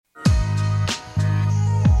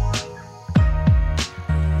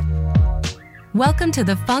Welcome to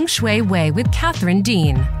the Feng Shui Way with Catherine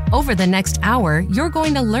Dean. Over the next hour, you're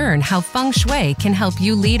going to learn how Feng Shui can help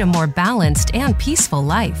you lead a more balanced and peaceful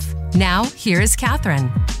life. Now, here is Catherine.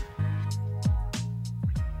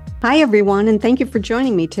 Hi, everyone, and thank you for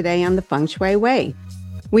joining me today on the Feng Shui Way.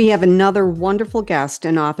 We have another wonderful guest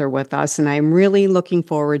and author with us, and I'm really looking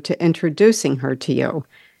forward to introducing her to you.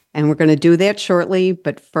 And we're going to do that shortly,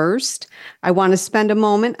 but first, I want to spend a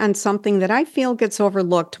moment on something that I feel gets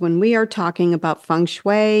overlooked when we are talking about Feng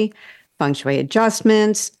Shui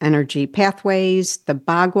adjustments, energy pathways, the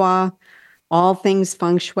Bagua, all things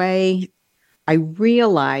Feng Shui. I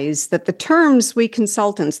realize that the terms we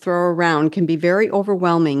consultants throw around can be very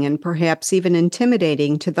overwhelming and perhaps even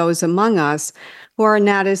intimidating to those among us who are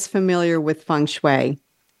not as familiar with Feng Shui.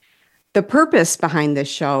 The purpose behind this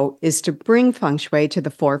show is to bring Feng Shui to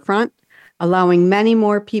the forefront, allowing many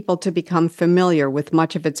more people to become familiar with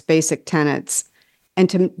much of its basic tenets, and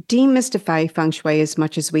to demystify Feng Shui as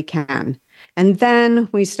much as we can. And then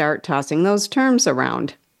we start tossing those terms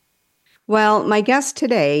around. Well, my guest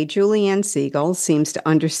today, Julianne Siegel, seems to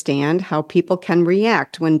understand how people can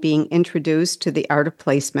react when being introduced to the art of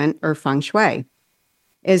placement or Feng Shui.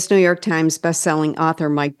 As New York Times bestselling author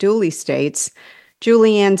Mike Dooley states,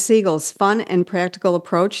 Julianne Siegel's fun and practical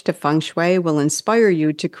approach to Feng Shui will inspire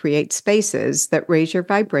you to create spaces that raise your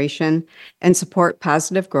vibration and support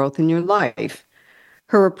positive growth in your life.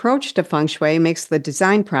 Her approach to Feng Shui makes the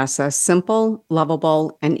design process simple,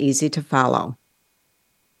 lovable, and easy to follow.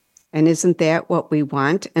 And isn't that what we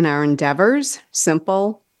want in our endeavors?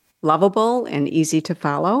 Simple, lovable, and easy to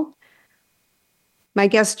follow? My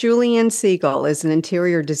guest, Julianne Siegel, is an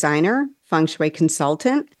interior designer, Feng Shui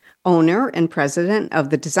consultant, owner and president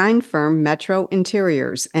of the design firm Metro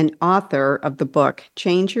Interiors, and author of the book,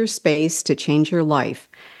 Change Your Space to Change Your Life.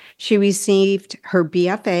 She received her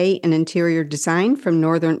BFA in interior design from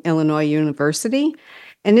Northern Illinois University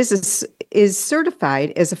and is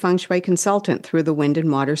certified as a Feng Shui consultant through the Wind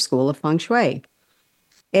and Water School of Feng Shui.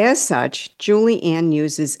 As such, Julianne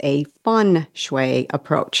uses a Feng Shui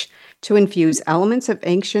approach to infuse elements of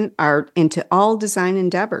ancient art into all design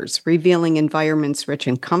endeavors, revealing environments rich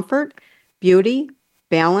in comfort, beauty,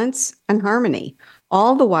 balance, and harmony,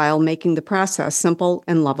 all the while making the process simple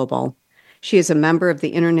and lovable. She is a member of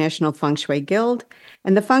the International Feng Shui Guild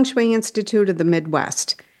and the Feng Shui Institute of the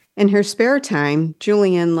Midwest. In her spare time,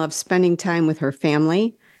 Julianne loves spending time with her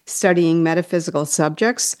family, studying metaphysical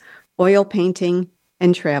subjects, oil painting,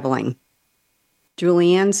 and traveling.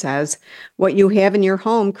 Julianne says, "What you have in your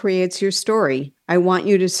home creates your story. I want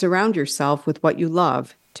you to surround yourself with what you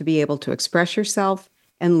love, to be able to express yourself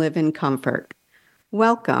and live in comfort."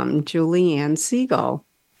 Welcome, Julianne Siegel.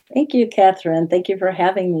 Thank you, Catherine. Thank you for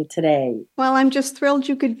having me today. Well, I'm just thrilled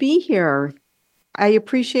you could be here. I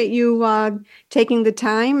appreciate you taking the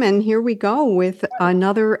time, and here we go with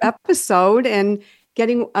another episode and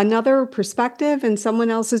getting another perspective and someone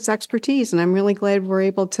else's expertise, and I'm really glad we're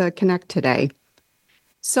able to connect today.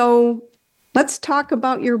 So let's talk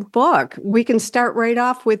about your book. We can start right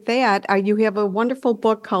off with that. You have a wonderful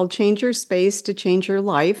book called Change Your Space to Change Your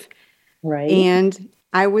Life. Right. And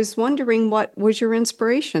I was wondering, what was your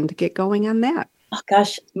inspiration to get going on that? Oh,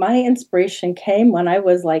 gosh, my inspiration came when I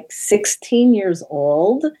was like 16 years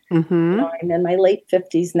old. Mm-hmm. I'm in my late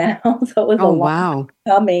 50s now, so it was a long time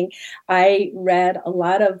coming. I read a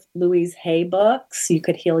lot of Louise Hay books, You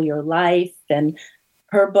Could Heal Your Life, and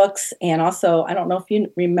her books. And also, I don't know if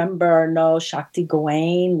you remember or know Shakti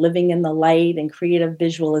Gawain, Living in the Light and Creative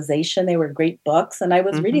Visualization. They were great books. And I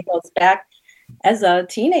was reading those back as a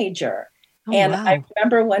teenager. I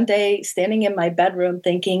remember one day standing in my bedroom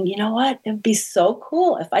thinking, you know what, it would be so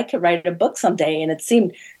cool if I could write a book someday. And it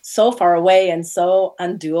seemed so far away and so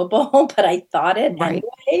undoable, but I thought it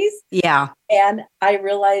anyways. Yeah. And I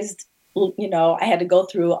realized, I had to go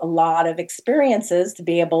through a lot of experiences to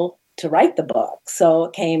be able to write the book. So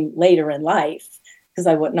it came later in life because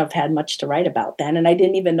I wouldn't have had much to write about then. And I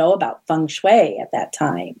didn't even know about Feng Shui at that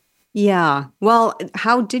time. Yeah. Well,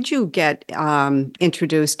 how did you get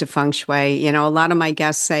introduced to Feng Shui? You know, a lot of my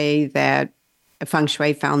guests say that Feng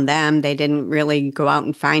Shui found them. They didn't really go out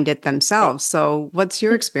and find it themselves. So what's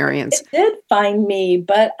your experience? It did find me,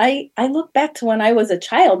 but I look back to when I was a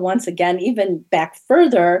child once again, even back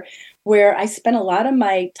further, where I spent a lot of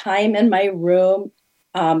my time in my room,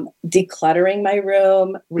 decluttering my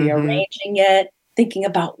room, rearranging it, thinking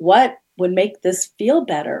about what would make this feel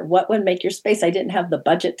better? What would make your space? I didn't have the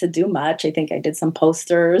budget to do much. I think I did some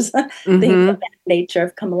posters, things of that nature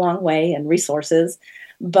have come a long way, and resources.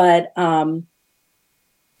 But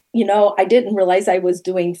I didn't realize I was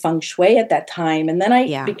doing Feng Shui at that time. And then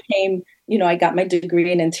I became, I got my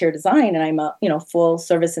degree in interior design, and I'm a, full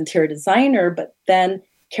service interior designer. But then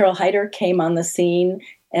Carol Heider came on the scene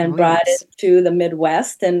and brought it to the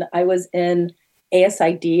Midwest. And I was in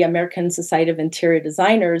ASID, American Society of Interior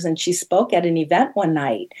Designers, and she spoke at an event one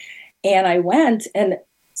night. And I went, and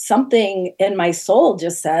something in my soul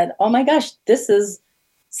just said, oh my gosh, this is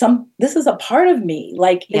a part of me.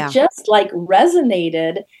 Like it just like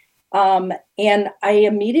resonated. And I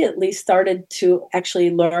immediately started to actually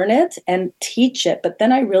learn it and teach it. But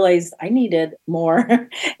then I realized I needed more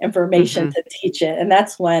information to teach it. And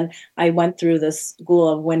that's when I went through the School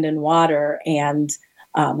of Wind and Water and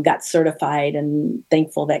got certified, and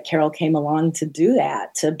thankful that Carol came along to do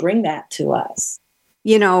that, to bring that to us.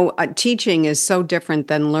 Teaching is so different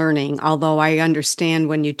than learning, although I understand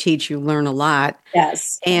when you teach, you learn a lot.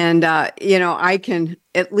 Yes. And, I can,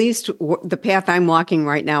 at least the path I'm walking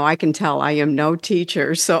right now, I can tell I am no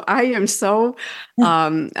teacher. So I am so,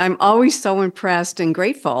 I'm always so impressed and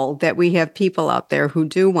grateful that we have people out there who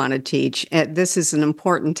do want to teach. This is an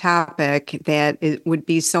important topic that it would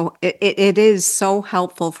be it is so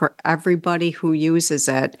helpful for everybody who uses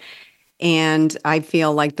it. And I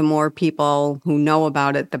feel like the more people who know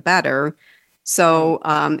about it, the better. So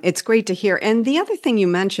it's great to hear. And the other thing you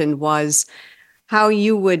mentioned was how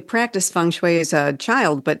you would practice Feng Shui as a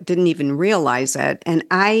child, but didn't even realize it. And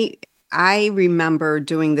I remember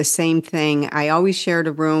doing the same thing. I always shared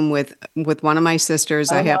a room with one of my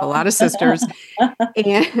sisters. I have a lot of sisters.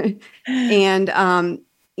 and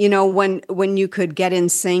when you could get in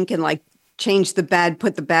sync and like change the bed,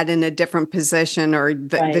 put the bed in a different position, or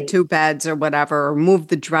the two beds or whatever, or move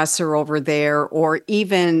the dresser over there, or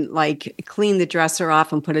even like clean the dresser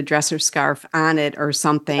off and put a dresser scarf on it or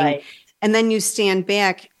something. Right. And then you stand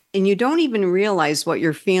back and you don't even realize what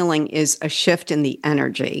you're feeling is a shift in the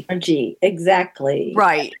energy. Energy, exactly.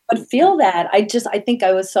 Right. But feel that. I think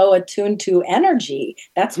I was so attuned to energy.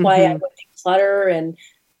 That's why I would declutter and,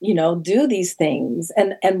 do these things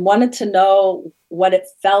and wanted to know what it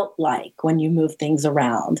felt like when you move things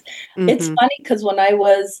around. It's funny because when I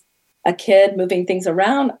was a kid moving things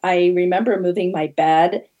around, I remember moving my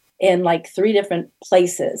bed in like 3 different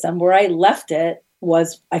places. And where I left it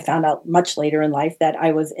was, I found out much later in life that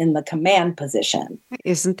I was in the command position.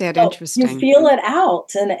 Isn't that interesting? You feel it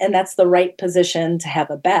out. And that's the right position to have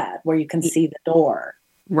a bed where you can see the door.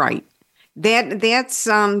 Right. That's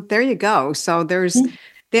there you go. So there's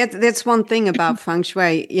that's one thing about Feng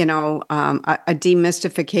Shui, a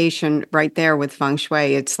demystification right there with Feng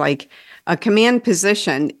Shui. It's like a command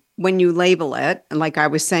position when you label it, and like I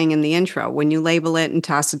was saying in the intro, when you label it and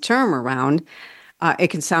toss a term around, it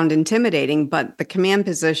can sound intimidating, but the command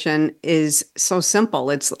position is so simple.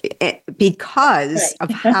 It's because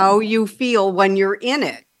of how you feel when you're in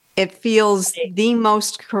it. It feels the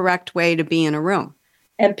most correct way to be in a room.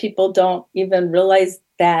 And people don't even realize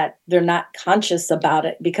that they're not conscious about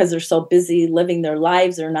it because they're so busy living their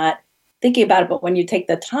lives. They're not thinking about it. But when you take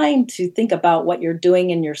the time to think about what you're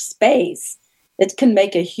doing in your space, it can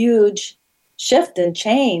make a huge shift and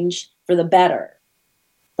change for the better.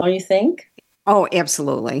 Don't you think? Oh,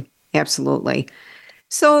 absolutely. Absolutely.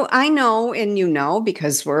 So I know, and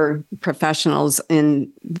because we're professionals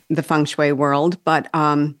in the Feng Shui world, but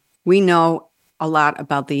we know a lot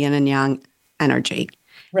about the yin and yang energy.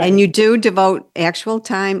 Right. And you do devote actual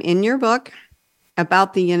time in your book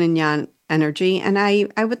about the yin and yang energy. And I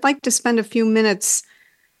would like to spend a few minutes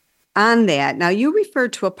on that. Now, you refer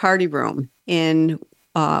to a party room in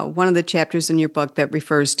one of the chapters in your book that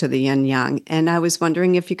refers to the yin yang. And I was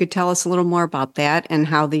wondering if you could tell us a little more about that and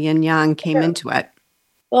how the yin yang came into it.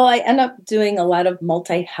 Well, I end up doing a lot of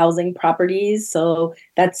multi-housing properties. So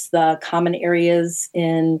that's the common areas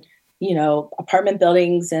in apartment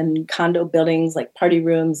buildings and condo buildings, like party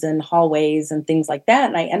rooms and hallways and things like that.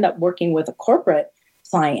 And I end up working with a corporate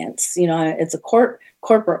clients. It's a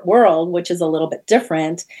corporate world, which is a little bit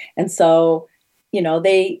different. And so,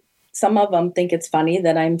 some of them think it's funny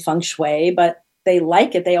that I'm Feng Shui, but they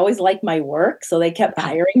like it. They always like my work. So they kept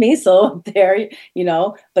hiring me. So they're,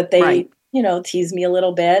 but they, tease me a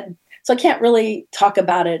little bit. So I can't really talk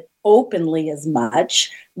about it openly as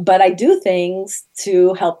much, but I do things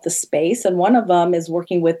to help the space. And one of them is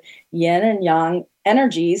working with yin and yang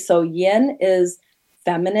energy. So yin is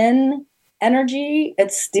feminine energy.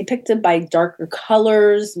 It's depicted by darker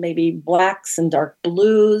colors, maybe blacks and dark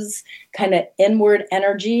blues, kind of inward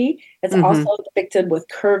energy. It's also depicted with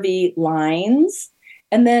curvy lines.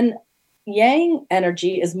 And then yang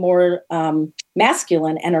energy is more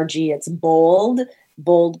masculine energy. It's bold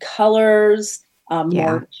colors,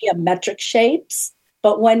 more geometric shapes.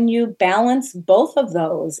 But when you balance both of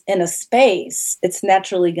those in a space, it's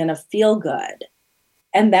naturally going to feel good.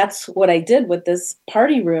 And that's what I did with this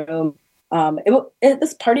party room.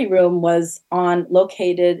 This party room was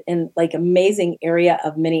located in like amazing area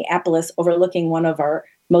of Minneapolis, overlooking one of our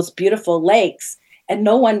most beautiful lakes. And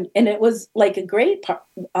it was like a great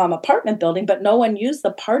apartment building, but no one used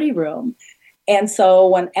the party room. And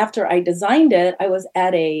so after I designed it, I was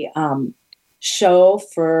at a show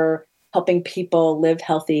for helping people live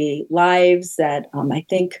healthy lives that I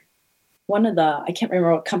think I can't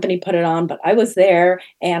remember what company put it on, but I was there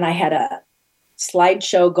and I had a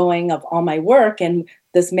slideshow going of all my work. And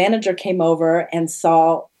this manager came over and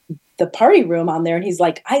saw the party room on there. And he's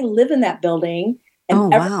like, I live in that building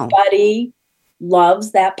and everybody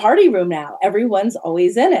loves that party room now. Everyone's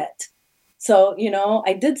always in it. So,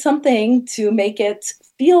 I did something to make it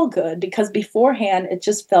feel good because beforehand it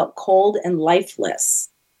just felt cold and lifeless.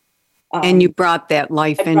 And you brought that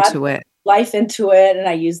life into it. Life into it. And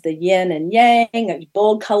I used the yin and yang,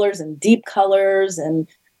 bold colors and deep colors and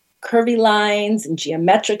curvy lines and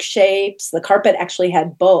geometric shapes. The carpet actually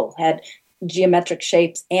had both, had geometric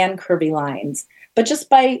shapes and curvy lines. But just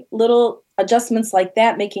by little adjustments like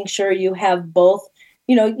that, making sure you have both,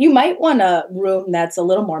 you might want a room that's a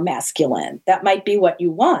little more masculine. That might be what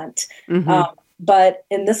you want. Mm-hmm. But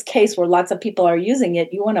in this case, where lots of people are using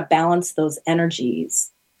it, you want to balance those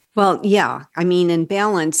energies. Well, yeah. I mean, and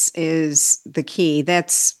balance is the key.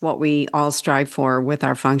 That's what we all strive for with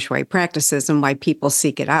our Feng Shui practices and why people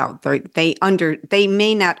seek it out. They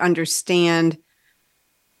may not understand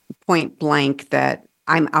point blank that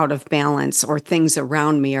I'm out of balance or things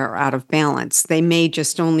around me are out of balance. They may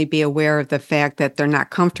just only be aware of the fact that they're not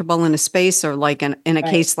comfortable in a space, or like in a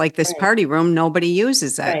case like this party room, nobody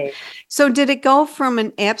uses it. Right. So did it go from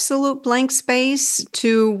an absolute blank space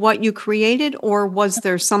to what you created, or was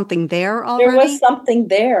there something there already? There was something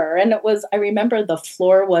there. And I remember the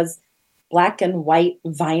floor was black and white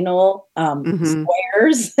vinyl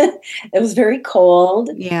squares. It was very cold.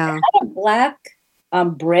 Yeah. It had a black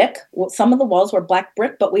brick. Some of the walls were black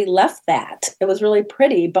brick, but we left that. It was really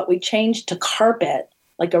pretty, but we changed to carpet,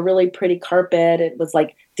 like a really pretty carpet. It was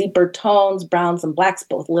like deeper tones, browns and blacks,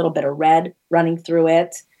 both a little bit of red running through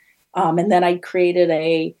it. And then I created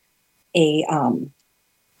a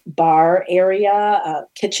bar area, a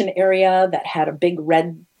kitchen area that had a big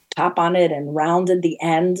red top on it and rounded the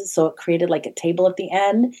end. So it created like a table at the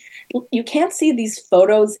end. You can't see these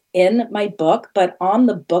photos in my book, but on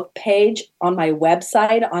the book page on my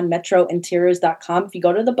website on metrointeriors.com, if you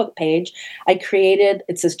go to the book page,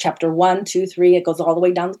 it says chapter 1, 2, 3. It goes all the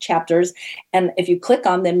way down the chapters. And if you click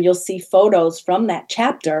on them, you'll see photos from that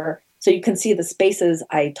chapter. So you can see the spaces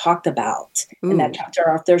I talked about in that chapter,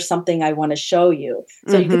 or if there's something I want to show you.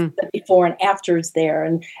 So you can see the before and afters there.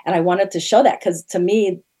 And I wanted to show that because to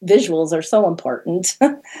me, visuals are so important.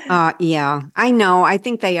 Yeah, I know. I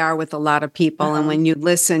think they are with a lot of people. And when you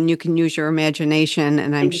listen, you can use your imagination.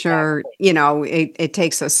 And I'm sure, it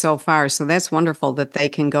takes us so far. So that's wonderful that they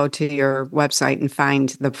can go to your website and find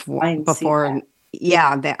the before.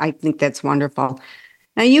 I think that's wonderful.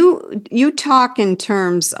 Now, you talk in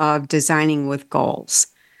terms of designing with goals.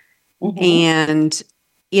 And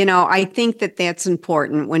I think that that's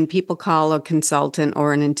important. When people call a consultant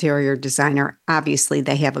or an interior designer, obviously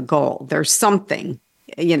they have a goal. There's something,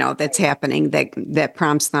 that's happening that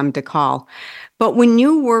prompts them to call. But when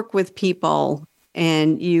you work with people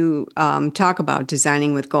and you talk about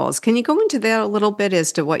designing with goals, can you go into that a little bit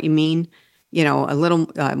as to what you mean, a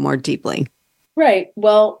little more deeply? Right.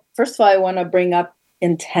 Well, first of all, I want to bring up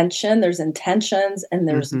intention. There's intentions and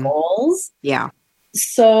there's goals. Yeah.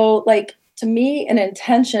 So to me, an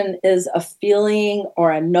intention is a feeling or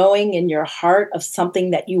a knowing in your heart of something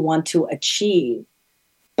that you want to achieve.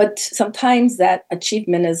 But sometimes that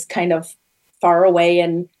achievement is kind of far away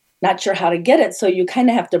and not sure how to get it. So you kind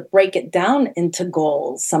of have to break it down into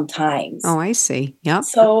goals sometimes. Oh, I see. Yeah.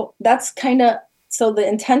 So that's so the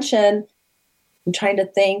intention, I'm trying to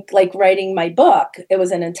think, like writing my book. It was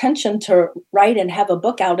an intention to write and have a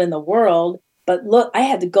book out in the world. But look, I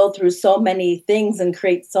had to go through so many things and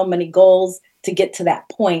create so many goals to get to that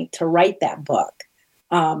point to write that book.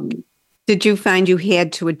 Did you find you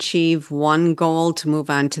had to achieve one goal to move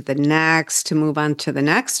on to the next, or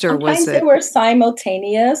sometimes was it? They were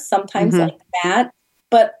simultaneous, sometimes like that.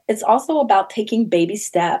 But it's also about taking baby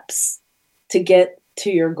steps to get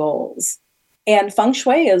to your goals. And Feng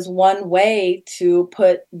Shui is one way to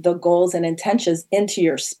put the goals and intentions into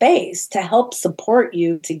your space to help support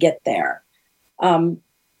you to get there.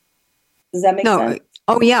 Does that make sense?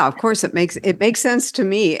 Oh yeah, of course it makes sense to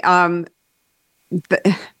me.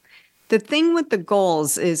 The thing with the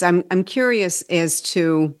goals is I'm curious as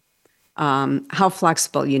to how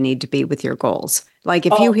flexible you need to be with your goals. Like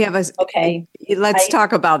if you have let's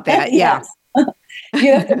talk about that. Yeah.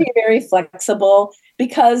 You have to be very flexible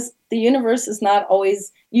because the universe is not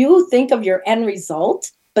always, you think of your end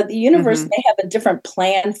result, but the universe may have a different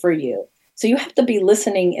plan for you. So you have to be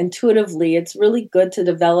listening intuitively. It's really good to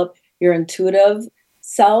develop your intuitive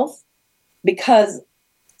self because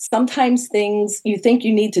sometimes things you think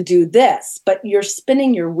you need to do this, but you're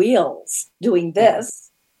spinning your wheels doing this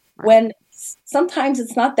when sometimes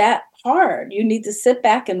it's not that hard. You need to sit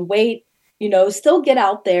back and wait, still get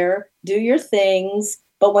out there, do your things.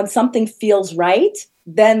 But when something feels right,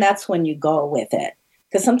 then that's when you go with it.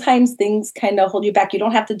 Because sometimes things kind of hold you back. You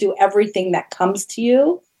don't have to do everything that comes to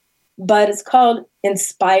you, but it's called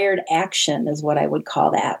inspired action is what I would call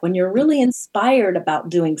that. When you're really inspired about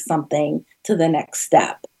doing something to the next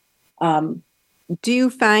step. Do you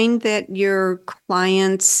find that your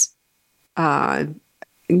clients go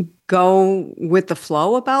with the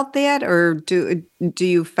flow about that? Or do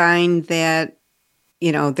you find that,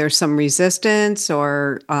 there's some resistance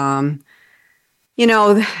or,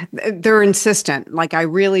 they're insistent. Like, I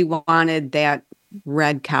really wanted that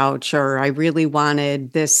red couch, or I really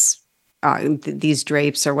wanted this, these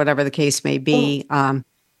drapes, or whatever the case may be.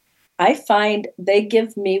 I find they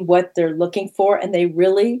give me what they're looking for, and they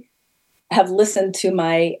really have listened to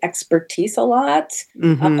my expertise a lot.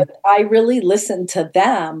 But I really listen to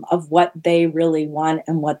them of what they really want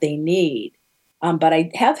and what they need. But I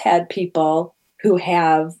have had people who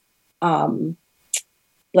have,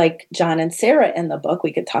 like John and Sarah in the book.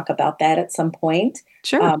 We could talk about that at some point.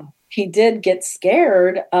 Sure. He did get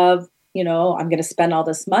scared of, I'm going to spend all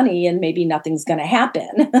this money and maybe nothing's going to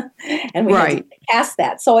happen. And we had to get past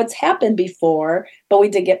that. So it's happened before, but we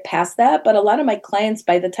did get past that. But a lot of my clients,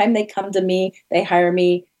 by the time they come to me, they hire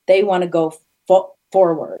me, they want to go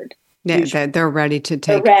forward. Yeah, they're ready to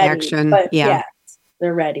take action. But yes,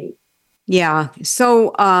 they're ready. Yeah.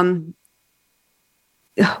 So,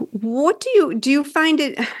 what do you find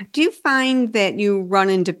that you run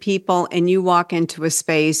into people and you walk into a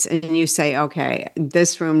space and you say, okay,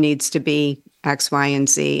 this room needs to be X, Y, and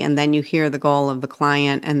Z. And then you hear the goal of the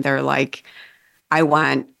client and they're like, I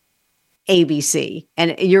want ABC.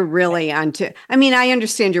 And you're really I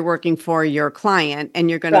understand you're working for your client and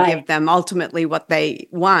you're going to give them ultimately what they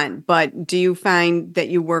want. But do you find that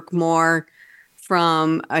you work more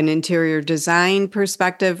from an interior design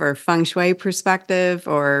perspective or Feng Shui perspective,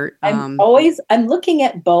 or I'm looking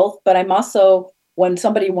at both, but I'm also, when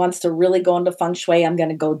somebody wants to really go into Feng Shui, I'm going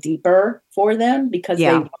to go deeper for them because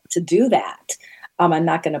they want to do that. I'm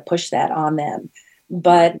not going to push that on them.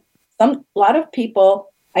 But a lot of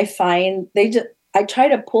people, I find I try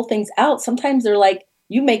to pull things out. Sometimes they're like,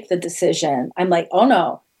 you make the decision. I'm like, oh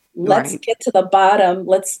no, let's get to the bottom.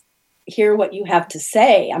 Let's hear what you have to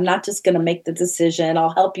say. I'm not just going to make the decision.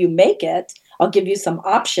 I'll help you make it. I'll give you some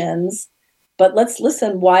options, but let's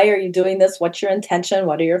listen. Why are you doing this? What's your intention?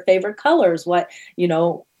 What are your favorite colors? How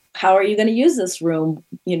are you going to use this room?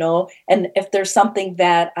 And if there's something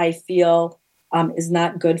that I feel is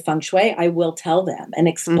not good Feng Shui, I will tell them and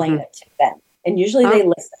explain it to them. And usually they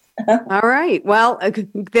listen. All right. Well,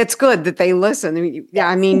 that's good that they listen. Yeah,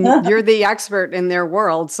 I mean, you're the expert in their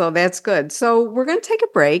world, so that's good. So we're going to take a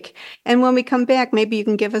break. And when we come back, maybe you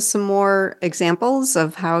can give us some more examples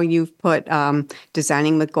of how you've put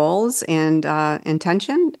designing with goals and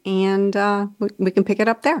intention, and we can pick it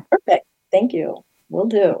up there. Perfect. Thank you. Will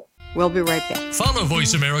do. We'll be right back. Follow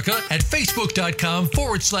Voice America at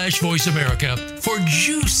Facebook.com/Voice America for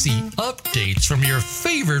juicy updates from your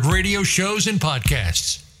favorite radio shows and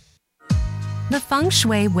podcasts. The Feng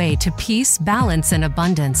Shui Way to Peace, Balance, and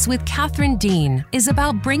Abundance with Catherine Dean is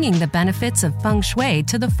about bringing the benefits of Feng Shui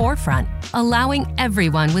to the forefront, allowing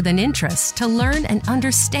everyone with an interest to learn and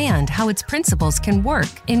understand how its principles can work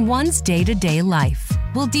in one's day-to-day life.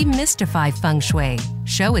 We'll demystify Feng Shui,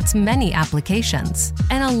 show its many applications,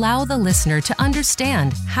 and allow the listener to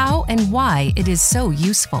understand how and why it is so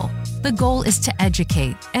useful. The goal is to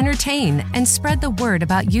educate, entertain, and spread the word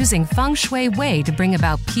about using Feng Shui Way to bring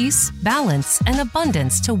about peace, balance, and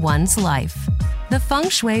abundance to one's life. The Feng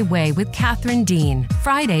Shui Way with Catherine Dean,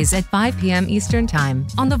 Fridays at 5 p.m. Eastern Time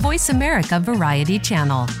on the Voice America Variety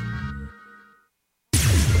Channel.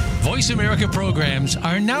 Voice America programs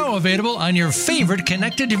are now available on your favorite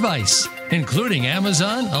connected device, including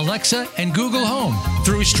Amazon, Alexa, and Google Home.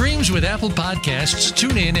 Through streams with Apple Podcasts,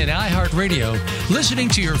 TuneIn, and iHeartRadio, listening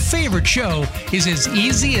to your favorite show is as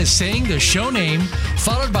easy as saying the show name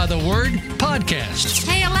followed by the word podcast.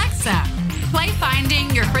 Hey, Alexa, play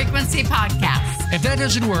Finding Your Frequency podcast. If that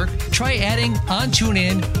doesn't work, try adding on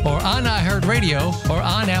TuneIn or on iHeartRadio or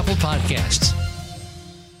on Apple Podcasts.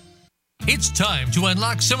 It's time to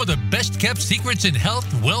unlock some of the best-kept secrets in health,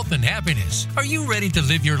 wealth, and happiness. Are you ready to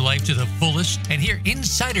live your life to the fullest and hear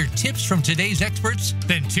insider tips from today's experts?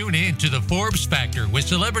 Then tune in to the Forbes Factor with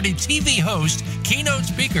celebrity TV host, keynote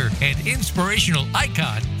speaker, and inspirational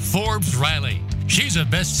icon, Forbes Riley. She's a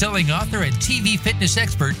best-selling author and TV fitness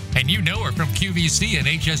expert, and you know her from QVC and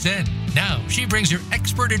HSN. Now, she brings her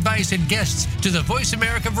expert advice and guests to the Voice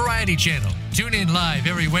America Variety Channel. Tune in live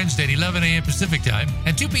every Wednesday at 11 a.m. Pacific Time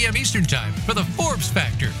and 2 p.m. Eastern Time for the Forbes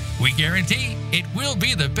Factor. We guarantee it will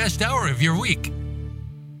be the best hour of your week.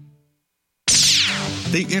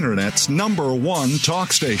 The Internet's #1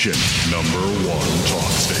 talk station. #1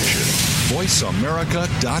 talk station.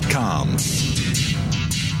 VoiceAmerica.com.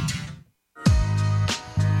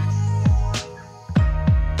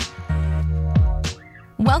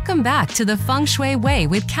 Welcome back to the Feng Shui Way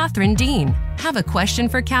with Catherine Dean. Have a question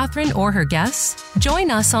for Catherine or her guests?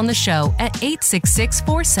 Join us on the show at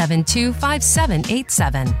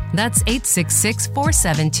 866-472-5787. That's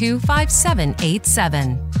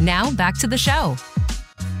 866-472-5787. Now back to the show.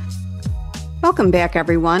 Welcome back,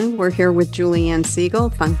 everyone. We're here with Julianne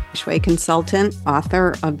Siegel, Feng Shui consultant,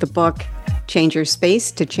 author of the book Change Your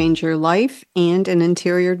Space to Change Your Life, and an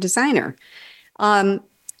interior designer.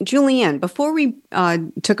 Julianne, before we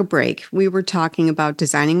took a break, we were talking about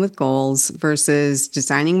designing with goals versus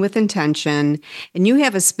designing with intention. And you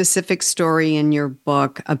have a specific story in your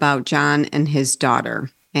book about John and his daughter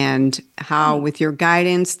and how, with your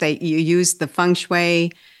guidance, that you used the Feng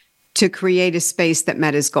Shui to create a space that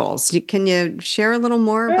met his goals. Can you share a little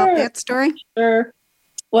more about that story? Sure.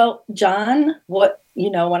 Well, John,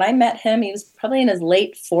 when I met him, he was probably in his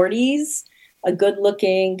late 40s. A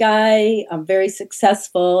good-looking guy, very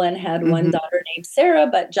successful, and had one daughter named Sarah,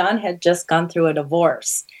 but John had just gone through a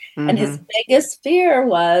divorce. And his biggest fear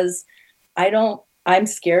was, I'm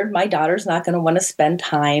scared my daughter's not going to want to spend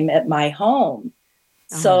time at my home.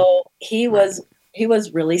 So he was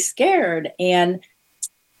really scared. And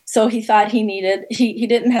so he thought he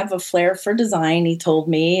didn't have a flair for design, he told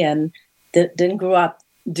me, and didn't grow up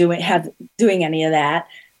doing any of that.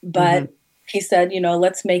 But he said,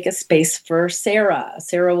 let's make a space for Sarah.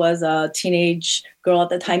 Sarah was a teenage girl at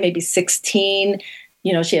the time, maybe 16.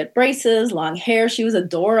 She had braces, long hair. She was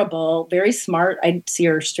adorable, very smart. I'd see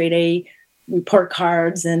her straight A report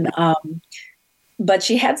cards. But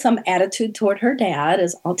she had some attitude toward her dad,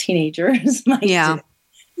 as all teenagers might do.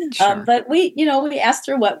 Sure. But we asked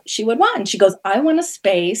her what she would want. And she goes, I want a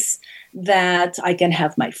space that I can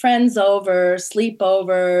have my friends over,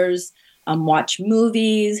 sleepovers, watch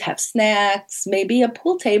movies, have snacks, maybe a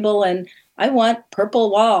pool table, and I want purple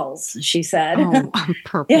walls, she said. Oh,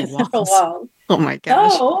 purple walls. Oh my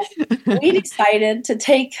gosh. So we decided to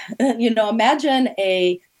take, imagine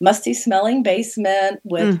a musty smelling basement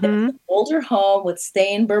with an older home with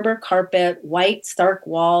stained Berber carpet, white stark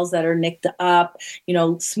walls that are nicked up,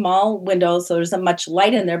 small windows. So there isn't much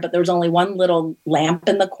light in there, but there's only one little lamp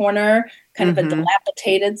in the corner, kind of a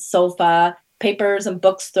dilapidated sofa, papers and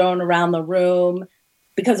books thrown around the room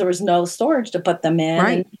because there was no storage to put them in.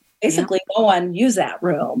 Right. And basically, no one used that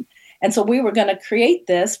room. And so we were going to create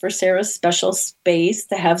this for Sarah's special space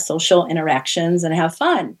to have social interactions and have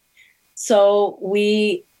fun. So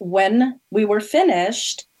when we were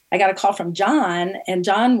finished, I got a call from John, and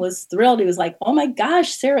John was thrilled. He was like, oh my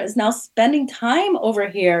gosh, Sarah is now spending time over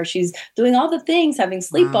here. She's doing all the things, having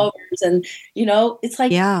sleepovers. And, it's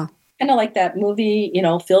like, kind of like that movie,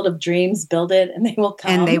 Field of Dreams, build it and they will come.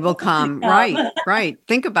 And they will come. Right.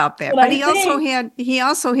 Think about that. But he also had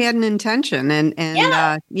an intention and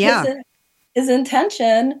His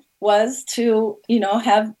intention was to,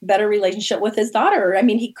 have better relationship with his daughter. I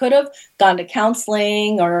mean, he could have gone to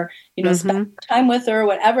counseling or, spent time with her or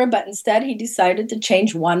whatever, but instead he decided to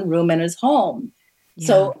change one room in his home. Yeah.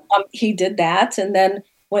 So he did that. And then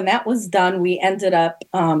when that was done, we ended up,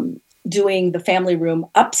 doing the family room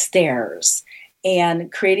upstairs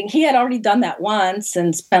and he had already done that once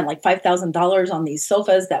and spent like $5,000 on these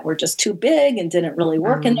sofas that were just too big and didn't really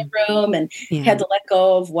work in the room, and had to let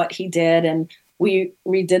go of what he did. And we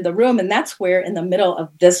redid the room. And that's where in the middle of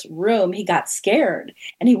this room, he got scared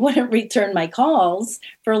and he wouldn't return my calls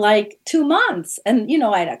for like 2 months. And,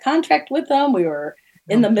 I had a contract with him. We were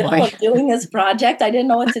in the middle of doing this project. I didn't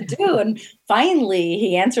know what to do. And finally,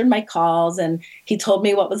 he answered my calls and he told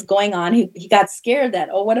me what was going on. He got scared that,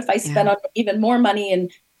 what if I spend even more money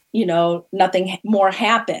and, nothing more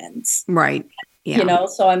happens? Right. Yeah.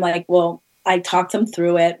 So I'm like, well, I talked him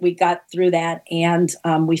through it. We got through that, and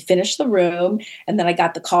we finished the room. And then I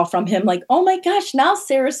got the call from him like, oh my gosh, now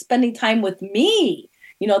Sarah's spending time with me.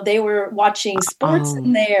 They were watching sports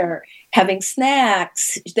in there, having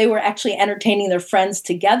snacks. They were actually entertaining their friends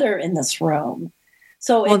together in this room.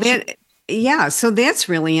 So, so that's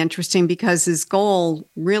really interesting because his goal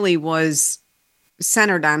really was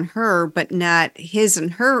centered on her, but not his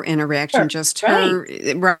and her interaction, just her,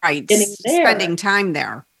 spending time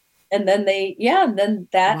there. And then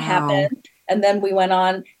that happened. And then we went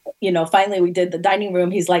on, finally we did the dining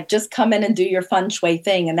room. He's like, just come in and do your Feng Shui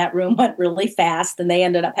thing. And that room went really fast, and they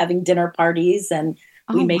ended up having dinner parties, and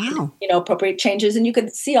we made, appropriate changes. And you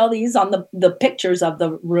could see all these on the pictures of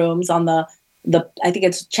the rooms on the I think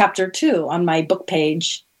it's chapter 2 on my book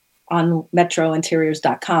page on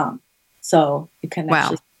metrointeriors.com. So you can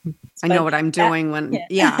actually. I know what I'm doing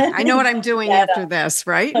I know what I'm doing after this,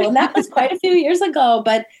 right? So, and that was quite a few years ago,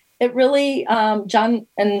 but it really, John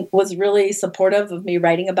was really supportive of me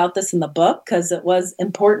writing about this in the book, because it was an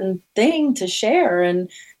important thing to share and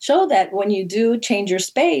show that when you do change your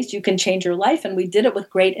space, you can change your life. And we did it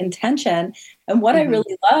with great intention. And what I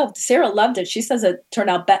really loved, Sarah loved it. She says it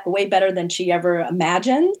turned out way better than she ever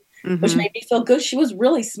imagined, which made me feel good. She was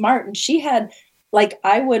really smart, and she had,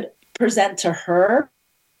 I would present to her,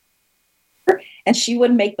 and she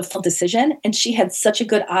would make the full decision. And she had such a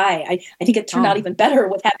good eye. I think it turned out even better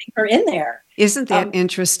with having her in there. Isn't that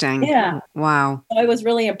interesting? Yeah. Wow. So I was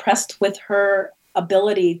really impressed with her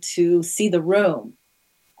ability to see the room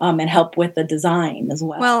and help with the design as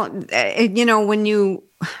well. Well, when you,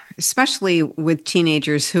 especially with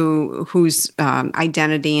teenagers whose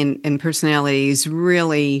identity and personality is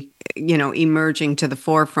really, emerging to the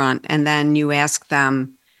forefront, and then you ask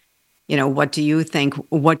them, what do you think?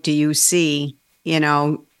 What do you see?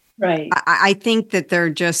 Right. I think that they're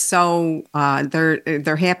just so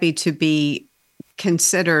they're happy to be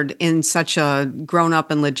considered in such a grown up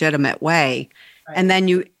and legitimate way, and then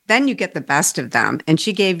you get the best of them. And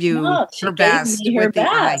she gave you her best. Her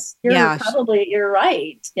best. You're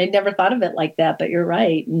right. I never thought of it like that, but you're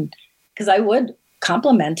right. And because I would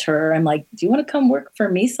compliment her, I'm like, do you want to come work for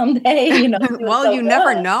me someday? Well, you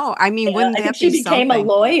never know. I mean, wouldn't that be something?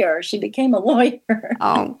 She became a lawyer.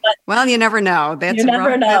 Oh, well, you never know. That's a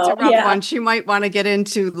rough one. She might want to get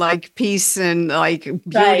into peace and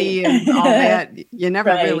beauty and all that. You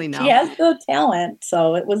never really know. She has the talent,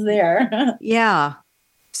 so it was there. Yeah.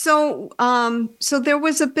 So there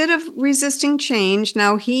was a bit of resisting change.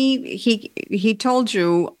 Now he told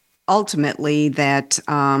you ultimately that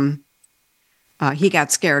he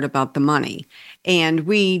got scared about the money, and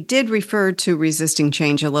we did refer to resisting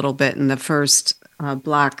change a little bit in the first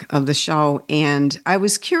block of the show. And I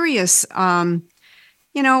was curious,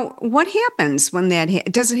 what happens when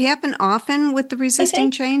that does it happen often with the resisting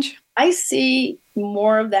change? I see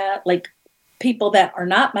more of that, people that are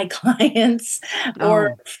not my clients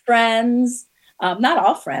or friends, not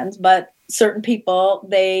all friends, but certain people,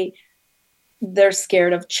 they're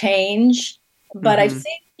scared of change. But I've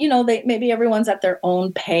seen, maybe everyone's at their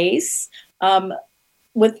own pace.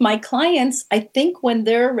 With my clients, I think when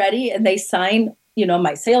they're ready and they sign,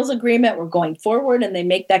 my sales agreement, we're going forward, and they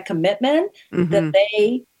make that commitment, that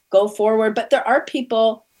they go forward. But there are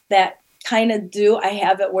people that kind of do. I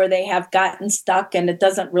have it where they have gotten stuck, and it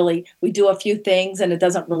doesn't really, we do a few things and it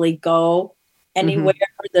doesn't really go anywhere.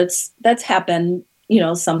 That's happened,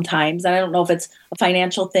 sometimes. And I don't know if it's a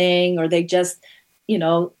financial thing, or they just,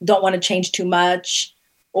 don't want to change too much.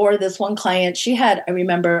 Or this one client, I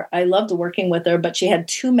remember I loved working with her, but she had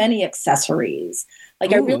too many accessories. I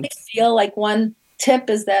really feel like one tip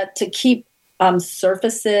is that to keep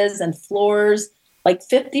surfaces and floors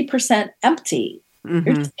 50% empty. You're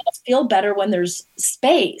just going to feel better when there's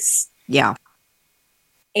space. Yeah.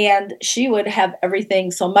 And she would have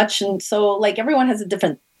everything so much. And so everyone has a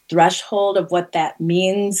different threshold of what that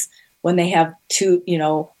means when they have too,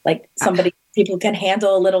 people can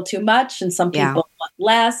handle a little too much, and some people want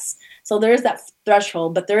less. So there is that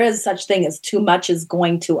threshold, but there is such thing as too much is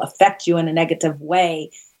going to affect you in a negative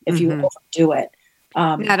way if you overdo it.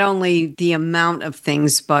 Not only the amount of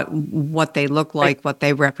things, but what they look like, what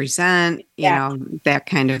they represent, that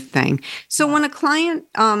kind of thing. So when a client,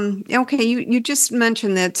 you just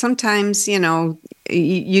mentioned that sometimes,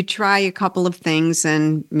 you try a couple of things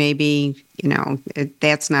and maybe,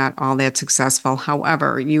 that's not all that successful.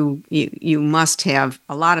 However, you must have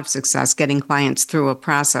a lot of success getting clients through a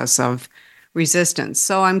process of resistance.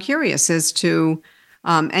 So I'm curious as to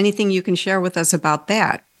anything you can share with us about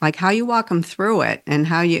that. How you walk them through it, and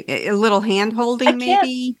how a little hand holding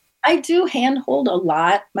maybe? I do hand hold a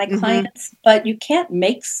lot, my clients, but you can't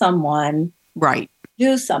make someone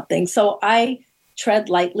do something. So I tread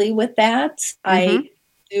lightly with that. I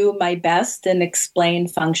do my best and explain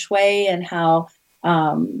Feng Shui and how,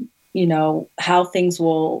 how things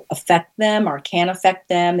will affect them or can affect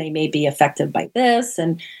them. They may be affected by this.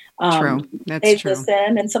 And true. That's they true.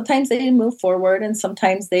 listen, and sometimes they move forward, and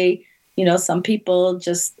sometimes they, some people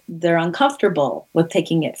they're uncomfortable with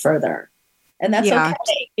taking it further. And that's okay.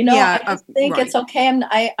 I just think it's okay.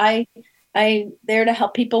 I'm there to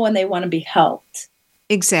help people when they want to be helped.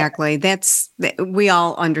 Exactly. We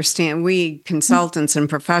all understand. We consultants and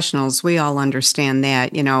professionals, we all understand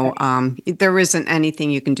that, there isn't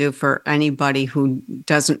anything you can do for anybody who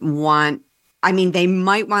doesn't want, they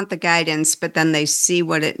might want the guidance, but then they see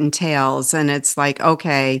what it entails. And it's like,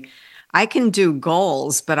 okay, I can do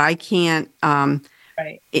goals, but I can't, I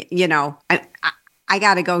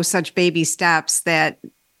got to go such baby steps that,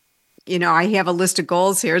 I have a list of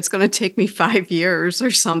goals here. It's going to take me 5 years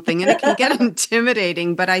or something, and it can get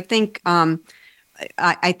intimidating. But I think,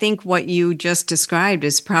 I think what you just described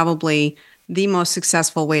is probably the most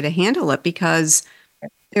successful way to handle it, because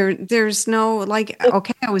there's no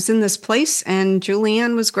okay, I was in this place and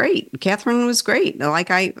Julianne was great, Catherine was great.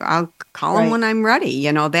 I'll call them when I'm ready,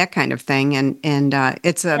 that kind of thing. And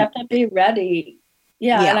it's you have to be ready.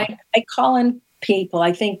 Yeah. And I call in people.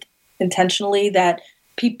 I think intentionally that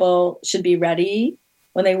people should be ready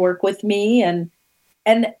when they work with me, and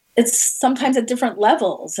it's sometimes at different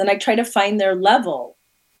levels, and I try to find their level.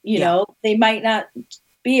 They might not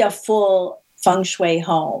be a full Feng Shui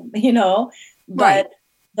home, but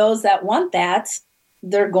those that want that,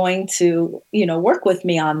 they're going to, work with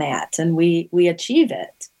me on that, and we achieve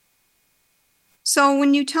it. So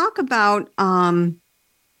when you talk about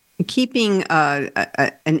keeping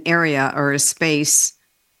an area or a space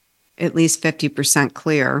at least 50%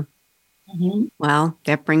 clear. Well,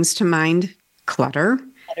 that brings to mind clutter.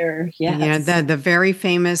 Clutter, yes. The very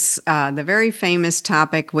famous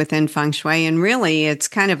topic within Feng Shui, and really, it's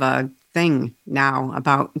kind of a thing now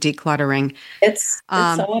about decluttering. It's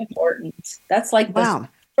so important. That's the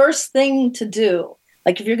first thing to do.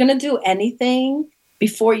 Like if you're going to do anything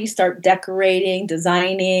before you start decorating,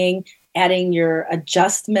 designing, adding your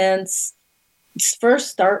adjustments, first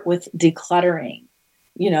start with decluttering.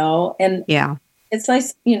 And it's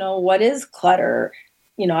nice, what is clutter?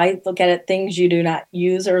 I look at it, things you do not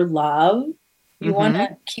use or love. You want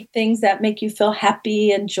to keep things that make you feel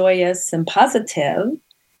happy and joyous and positive,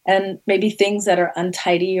 and maybe things that are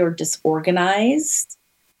untidy or disorganized,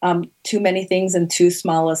 too many things in too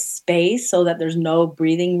small a space so that there's no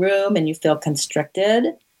breathing room and you feel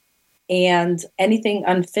constricted, and anything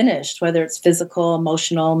unfinished, whether it's physical,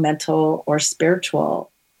 emotional, mental, or spiritual.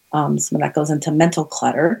 So that goes into mental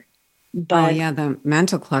clutter. But, the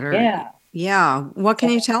mental clutter. Yeah. What can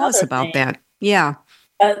you tell us about that? Yeah.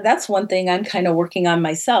 That's one thing I'm kind of working on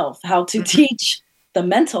myself, how to teach the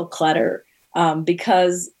mental clutter,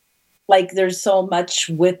 because there's so much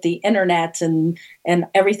with the internet and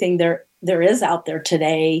everything there is out there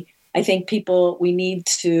today. I think we need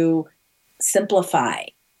to simplify.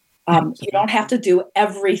 You don't have to do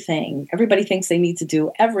everything. Everybody thinks they need to do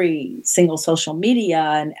every single social media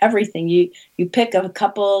and everything. You pick a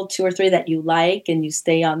couple, 2 or 3 that you like, and you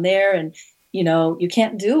stay on there. And you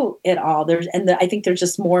can't do it all. I think there's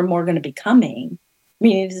just more and more going to be coming. You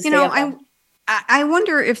need to I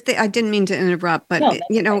wonder if I didn't mean to interrupt, but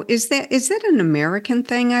is that an American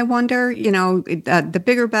thing? I wonder. The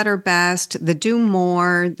bigger, better, best. The do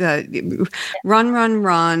more. The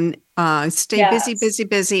run. Stay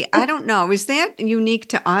busy. I don't know. Is that unique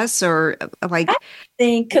to us, or I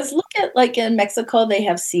think because look at in Mexico they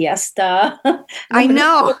have siesta. I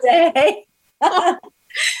know. Day.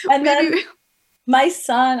 And then my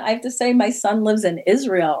son, I have to say, my son lives in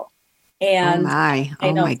Israel, and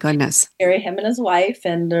oh my goodness, him and his wife,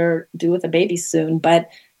 and they're due with a baby soon. But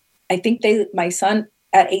I think my son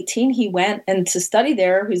at 18, he went and to study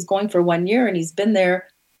there. He's going for 1 year, and he's been there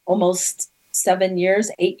almost 7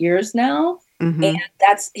 years, 8 years now. And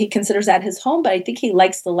he considers that his home, but I think he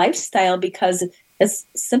likes the lifestyle because it's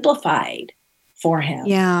simplified for him.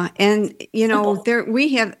 Yeah. And,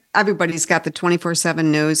 everybody's got the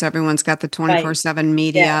 24/7 news. Everyone's got the 24/7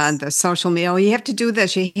 media and the social media. Oh, you have to do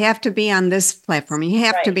this. You have to be on this platform. You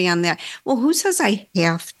have to be on that. Well, who says I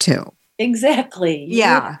have to? Exactly. You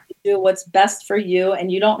have to do what's best for you,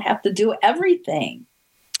 and you don't have to do everything.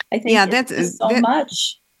 I think that's so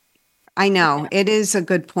much. I know. It is a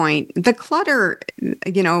good point. The clutter,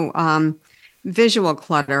 visual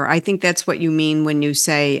clutter, I think that's what you mean when you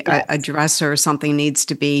say a dresser or something needs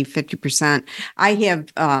to be 50%. I have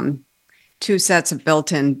 2 sets of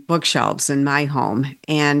built-in bookshelves in my home,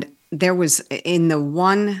 and there was in the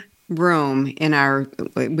one room in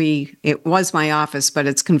it was my office, but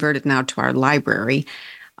it's converted now to our library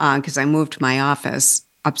because I moved my office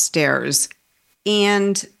upstairs.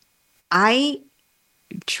 And I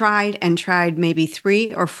tried maybe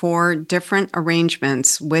 3 or 4 different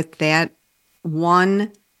arrangements with that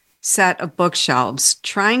one set of bookshelves,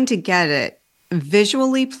 trying to get it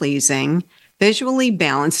visually pleasing, visually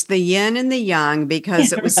balanced, the yin and the yang,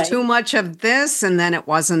 because it was too much of this and then it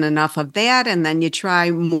wasn't enough of that. And then you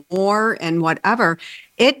try more and whatever.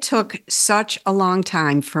 It took such a long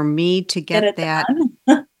time for me to get that,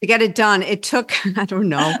 to get it done. It took, I don't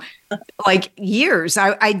know, like years.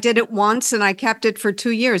 I did it once and I kept it for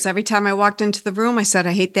 2 years. Every time I walked into the room, I said,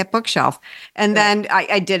 I hate that bookshelf. And then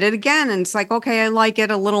I did it again. And it's like, okay, I like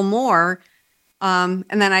it a little more. And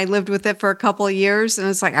then I lived with it for a couple of years and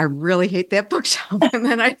it's like, I really hate that bookshelf. And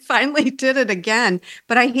then I finally did it again,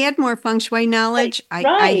 but I had more Feng Shui knowledge.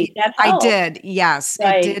 I did. Yes,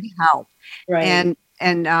 it did help. Right.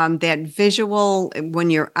 And that visual, when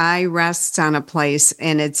your eye rests on a place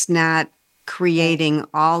and it's not creating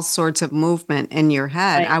all sorts of movement in your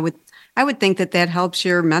head, I would think that helps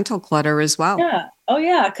your mental clutter as well. Yeah. Oh,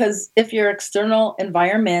 yeah. Because if your external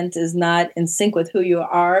environment is not in sync with who you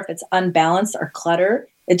are, if it's unbalanced or cluttered,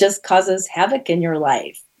 it just causes havoc in your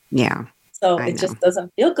life. Yeah. So it just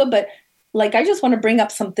doesn't feel good. But like, I just want to bring up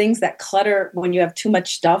some things that clutter when you have too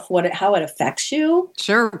much stuff, how it affects you.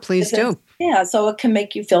 Sure. Please do. Yeah. So it can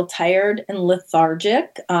make you feel tired and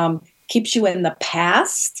lethargic, keeps you in the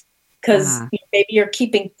past. Because maybe you're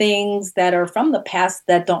keeping things that are from the past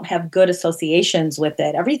that don't have good associations with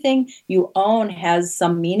it. Everything you own has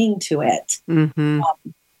some meaning to it. Mm-hmm.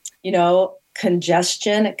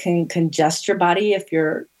 Congestion, it can congest your body if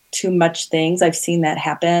you're too much things. I've seen that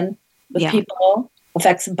happen with people.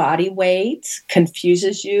 Affects body weight,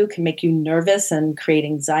 confuses you, can make you nervous and create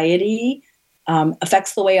anxiety.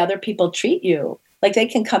 Affects the way other people treat you. Like they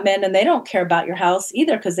can come in and they don't care about your house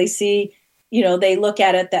either because they see, they look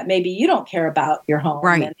at it that maybe you don't care about your home.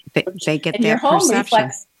 Right. And they get and that your home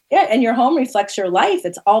perception. And your home reflects your life.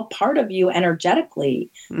 It's all part of you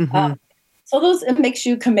energetically. Mm-hmm.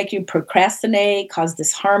 So can make you procrastinate, cause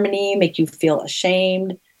disharmony, make you feel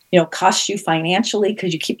ashamed, cost you financially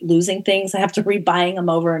because you keep losing things and have to rebuying them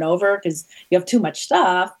over and over because you have too much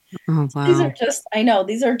stuff. Oh, wow.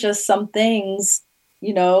 These are just some things,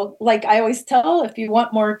 like I always tell, if you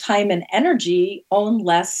want more time and energy, own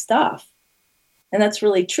less stuff. And that's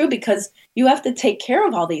really true because you have to take care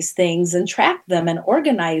of all these things and track them and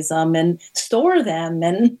organize them and store them.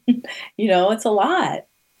 And, it's a lot.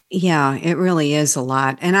 Yeah, it really is a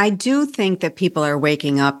lot. And I do think that people are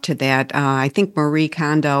waking up to that. I think Marie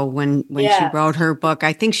Kondo, when she wrote her book,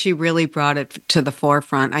 I think she really brought it to the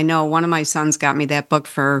forefront. I know one of my sons got me that book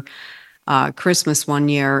for Christmas one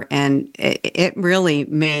year, and it really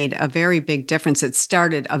made a very big difference. It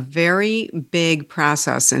started a very big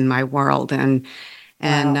process in my world, and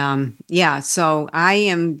so I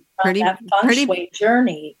am pretty Feng Shui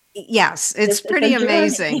journey. Yes, it's pretty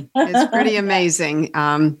amazing. It's pretty amazing.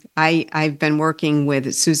 I've been working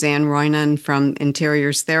with Suzanne Roynan from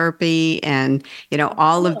Interiors Therapy, and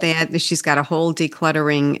all of that. She's got a whole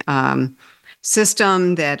decluttering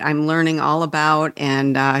system that I'm learning all about,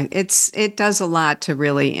 and it does a lot to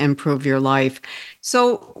really improve your life.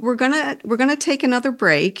 So we're gonna take another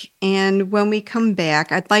break, and when we come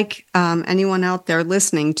back, I'd like anyone out there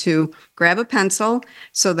listening to grab a pencil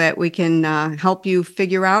so that we can help you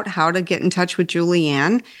figure out how to get in touch with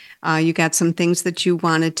Julianne. You got some things that you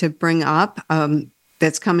wanted to bring up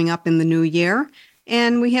that's coming up in the new year,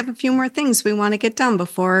 and we have a few more things we want to get done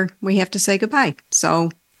before we have to say goodbye.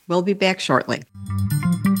 So we'll be back shortly.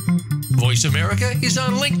 Voice America is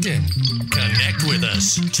on LinkedIn. Connect with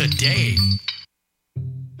us today.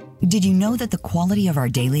 Did you know that the quality of our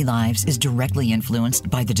daily lives is directly influenced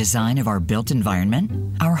by the design of our built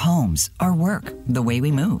environment? Our homes, our work, the way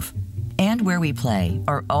we move, and where we play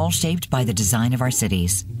are all shaped by the design of our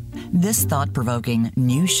cities. This thought-provoking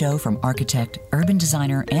new show from architect, urban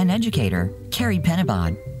designer, and educator Carrie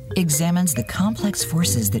Penabod examines the complex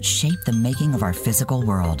forces that shape the making of our physical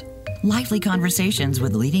world. Lively conversations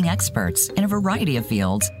with leading experts in a variety of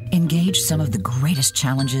fields engage some of the greatest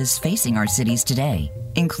challenges facing our cities today,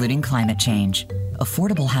 including climate change,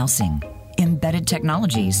 affordable housing, embedded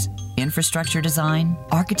technologies, infrastructure design,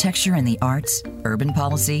 architecture and the arts, urban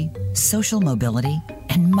policy, social mobility,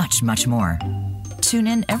 and much, much more. Tune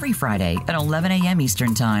in every Friday at 11 a.m.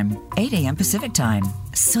 Eastern Time, 8 a.m. Pacific Time,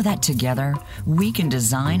 so that together we can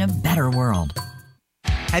design a better world.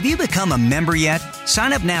 Have you become a member yet?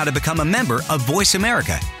 Sign up now to become a member of Voice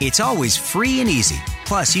America. It's always free and easy.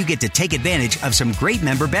 Plus, you get to take advantage of some great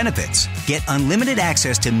member benefits. Get unlimited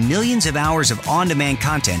access to millions of hours of on-demand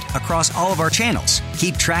content across all of our channels.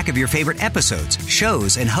 Keep track of your favorite episodes,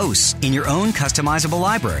 shows, and hosts in your own customizable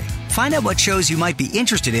library. Find out what shows you might be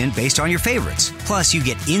interested in based on your favorites. Plus, you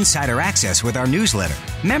get insider access with our newsletter.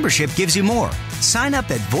 Membership gives you more. Sign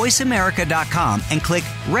up at voiceamerica.com and click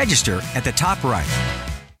register at the top right.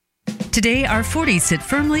 Today, our 40s sit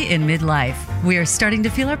firmly in midlife. We are starting to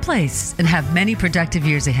feel our place and have many productive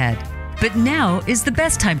years ahead. But now is the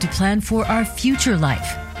best time to plan for our future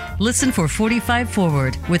life. Listen for 45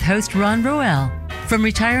 Forward with host Ron Roel. From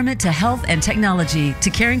retirement to health and technology to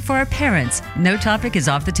caring for our parents, no topic is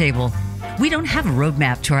off the table. We don't have a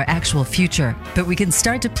roadmap to our actual future, but we can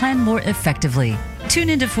start to plan more effectively. Tune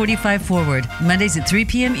into 45 Forward, Mondays at 3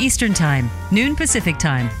 p.m. Eastern Time, noon Pacific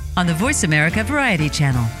Time, on the Voice America Variety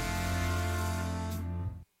Channel.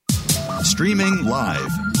 Streaming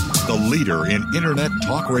live, the leader in Internet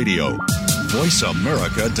talk radio,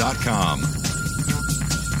 voiceamerica.com.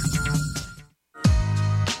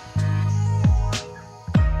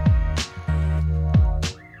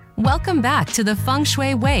 Welcome back to the Feng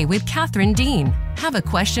Shui Way with Catherine Dean. Have a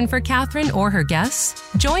question for Catherine or her guests?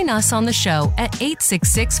 Join us on the show at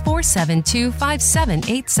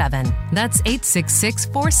 866-472-5787. That's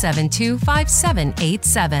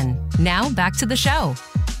 866-472-5787. Now back to the show.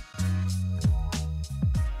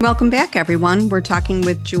 Welcome back, everyone. We're talking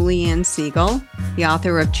with Julianne Siegel, the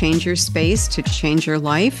author of Change Your Space to Change Your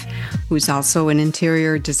Life, who's also an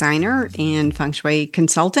interior designer and Feng Shui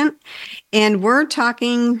consultant. And we're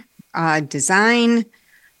talking design,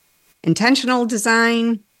 intentional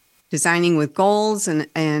design, designing with goals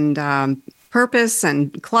and purpose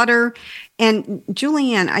and clutter. And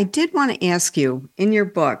Julianne, I did want to ask you, in your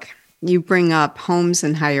book, you bring up homes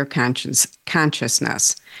and higher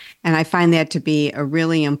consciousness. And I find that to be a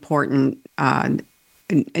really important,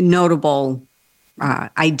 notable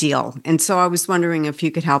ideal. And so I was wondering if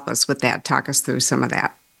you could help us with that, talk us through some of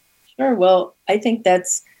that. Sure. Well, I think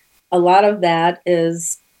that's a lot of that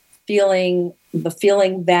is feeling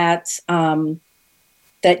that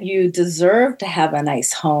that you deserve to have a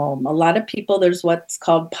nice home. A lot of people, there's what's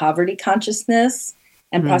called poverty consciousness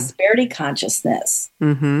and prosperity consciousness.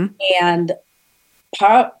 Mm-hmm. And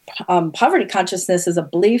poverty consciousness is a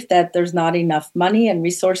belief that there's not enough money and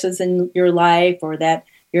resources in your life, or that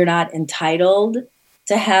you're not entitled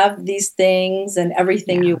to have these things and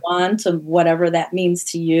everything you want, and whatever that means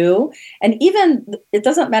to you. And even it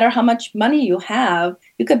doesn't matter how much money you have.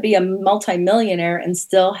 You could be a multimillionaire and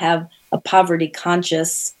still have a poverty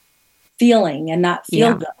conscious feeling and not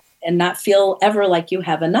feel good and not feel ever like you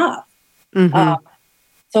have enough. Mm-hmm.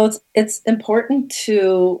 So it's important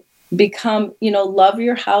to become, love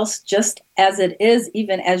your house just as it is,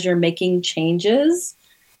 even as you're making changes.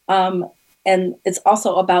 And it's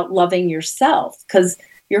also about loving yourself, because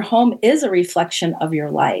your home is a reflection of your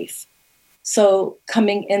life. So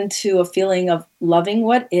coming into a feeling of loving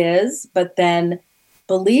what is, but then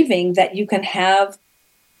believing that you can have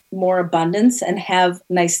more abundance and have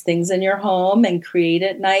nice things in your home and create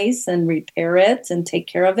it nice and repair it and take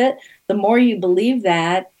care of it. The more you believe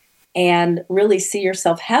that and really see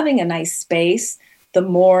yourself having a nice space, the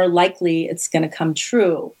more likely it's going to come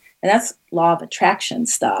true. And that's law of attraction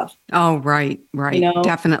stuff. Oh, right.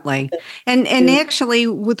 Definitely. And actually,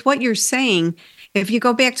 with what you're saying, if you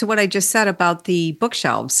go back to what I just said about the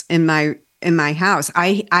bookshelves in my house,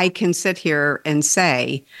 I can sit here and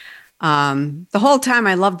say, the whole time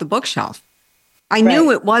I loved the bookshelf. I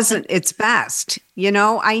knew it wasn't its best.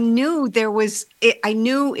 I knew I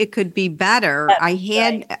knew it could be better. I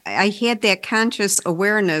had that conscious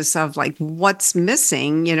awareness of like what's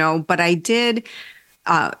missing, but I did.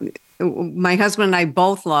 My husband and I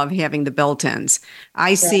both love having the built-ins.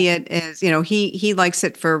 I see it as, he likes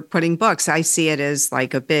it for putting books. I see it as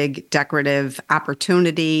like a big decorative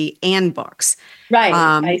opportunity and books. Right.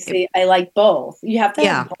 I like both. You have to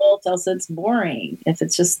have both, else it's boring if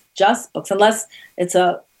it's just books, unless it's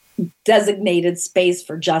a designated space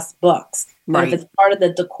for just books. But if it's part of the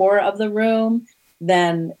decor of the room,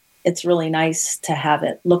 then it's really nice to have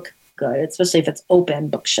it look good, especially if it's open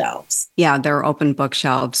bookshelves. Yeah, they're open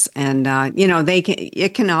bookshelves, and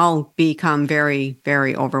it can all become very,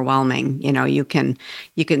 very overwhelming. You can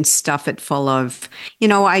stuff it full of,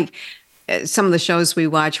 some of the shows we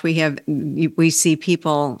watch, we see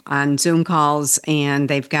people on Zoom calls and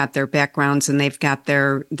they've got their backgrounds and they've got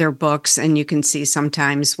their books, and you can see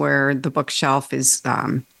sometimes where the bookshelf is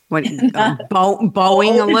bowing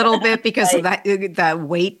a little bit because of that the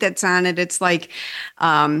weight that's on it. It's like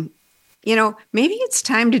maybe it's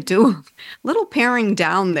time to do a little paring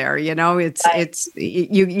down there. It's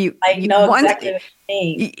you. I know exactly what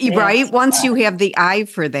you mean. Right. Once you have the eye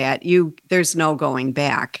for that, there's no going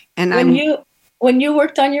back. And when you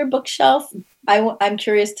worked on your bookshelf, I'm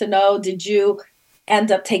curious to know, did you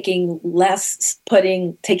end up taking less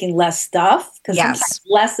stuff? Because sometimes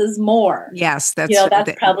less is more. Yes, that's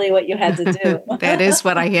probably what you had to do. That is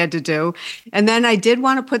what I had to do. And then I did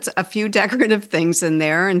want to put a few decorative things in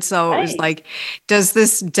there. And so it was like, does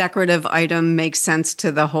this decorative item make sense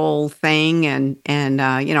to the whole thing? And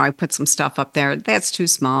I put some stuff up there. That's too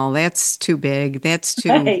small. That's too big. That's too...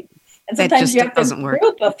 Right. And sometimes you have to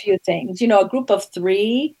group a few things. A group of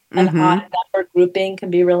 3, an odd number grouping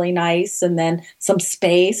can be really nice. And then some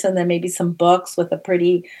space, and then maybe some books with a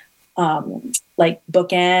pretty, like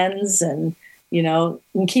bookends, and,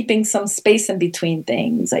 and keeping some space in between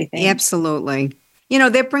things, I think. Absolutely.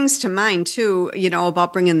 That brings to mind, too,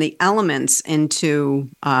 about bringing the elements into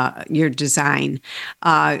your design.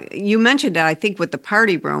 You mentioned that, I think, with the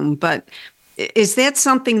party room, but is that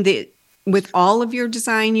something that with all of your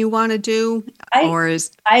design you want to do?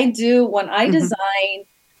 I do. When I design,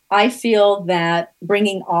 I feel that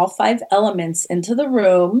bringing all 5 elements into the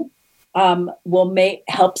room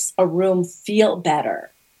helps a room feel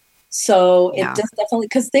better. So it just definitely,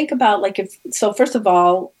 because think about first of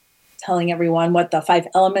all, telling everyone what the 5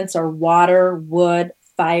 elements are: water, wood,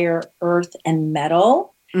 fire, earth, and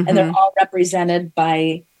metal. And they're all represented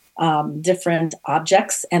by different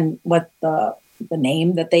objects and what the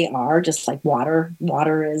name that they are, just like water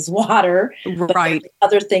is water, right?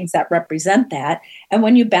 Other things that represent that. And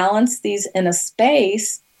when you balance these in a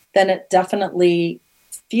space, then it definitely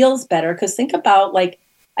feels better. Because think about,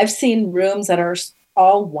 I've seen rooms that are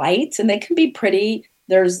all white, and they can be pretty.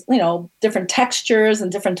 There's, different textures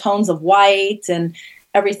and different tones of white and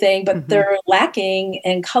everything, but they're lacking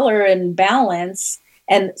in color and balance.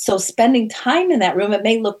 And so spending time in that room, it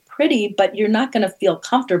may look pretty, but you're not going to feel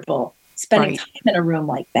comfortable spending time in a room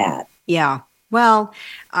like that. Yeah. Well,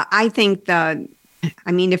 I think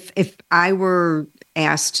if I were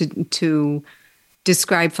asked to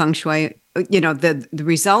describe Feng Shui, the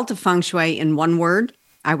result of Feng Shui in one word,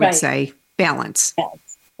 I would say balance.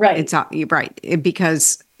 Right. It's right,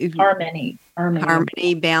 because harmony,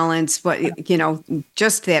 balance, but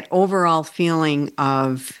just that overall feeling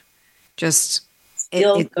of just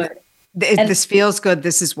feels good. This feels good.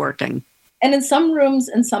 This is working. And in some rooms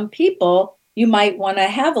and some people, you might want to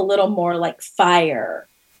have a little more like fire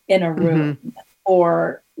in a room,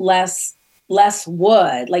 or less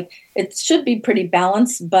wood. Like, it should be pretty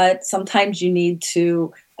balanced, but sometimes you need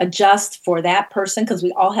to adjust for that person, because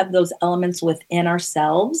we all have those elements within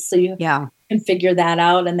ourselves. So you can figure that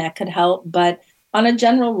out, and that could help. But on a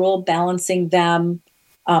general rule, balancing them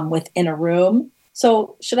within a room.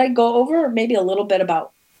 So should I go over maybe a little bit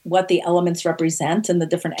about what the elements represent and the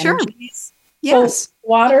different energies? Yes. So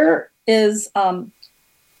water is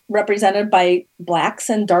represented by blacks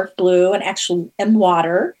and dark blue and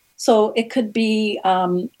water. So it could be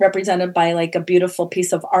represented by like a beautiful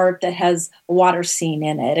piece of art that has a water scene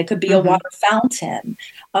in it. It could be a water fountain,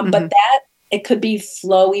 but it could be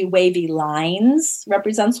flowy, wavy lines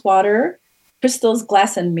represents water. Crystals,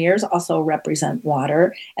 glass, and mirrors also represent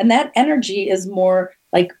water. And that energy is more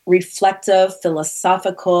like reflective,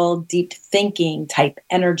 philosophical, deep thinking type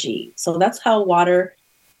energy. So that's how water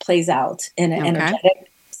plays out in an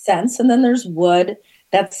energetic sense. And then there's wood,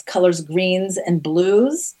 that's colors greens and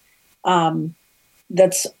blues.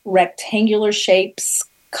 That's rectangular shapes,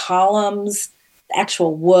 columns,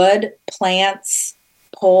 actual wood, plants,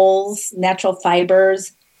 poles, natural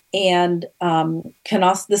fibers, and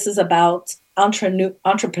this is about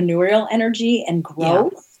entrepreneurial energy and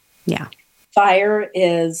growth. Yeah. Fire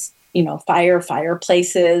is,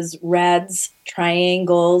 fireplaces, reds,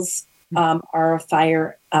 triangles are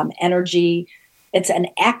fire energy. It's an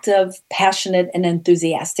active, passionate, and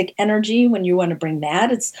enthusiastic energy when you want to bring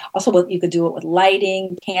that. It's also you could do it with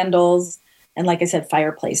lighting, candles, and like I said,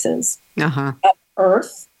 fireplaces.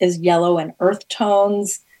 Earth is yellow and earth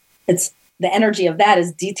tones. It's the energy of that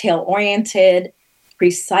is detail-oriented,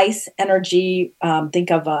 precise energy.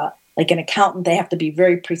 Think of like an accountant. They have to be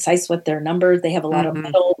very precise with their numbers. They have a lot of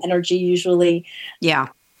metal energy usually. Yeah.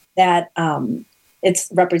 That it's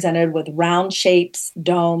represented with round shapes,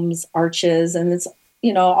 domes, arches, and it's,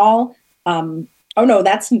 all,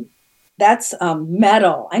 that's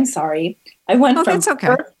metal. I'm sorry. I went from that's okay.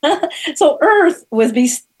 Earth. So earth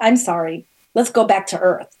I'm sorry. Let's go back to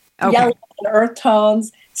earth. Okay. Yellow and earth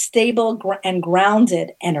tones, stable and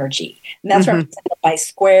grounded energy. And that's represented by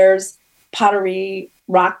squares, pottery,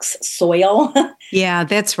 rocks, soil. Yeah,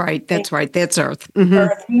 that's right. That's right. That's earth. Mm-hmm.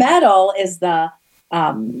 Earth. Metal is the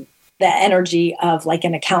energy of like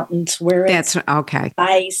an accountant, where it's okay.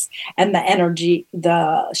 Ice, and the energy,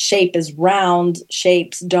 the shape is round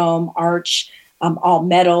shapes, dome, arch, all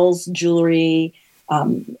metals, jewelry,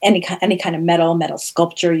 any kind of metal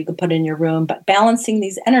sculpture you could put in your room. But balancing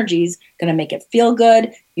these energies going to make it feel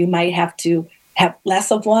good. You might have to have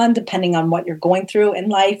less of one depending on what you're going through in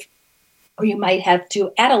life, or you might have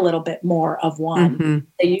to add a little bit more of one. Mm-hmm.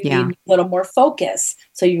 So you need a little more focus.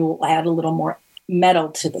 So you will add a little more metal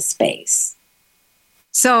to the space.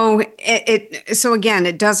 So again,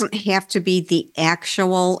 it doesn't have to be the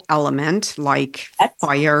actual element like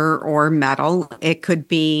fire or metal. It could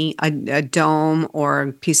be a dome or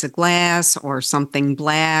a piece of glass or something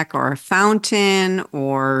black or a fountain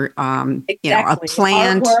or a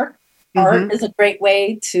plant. Artwork. Art is a great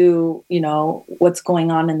way to, what's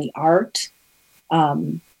going on in the art,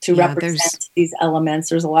 to represent these elements.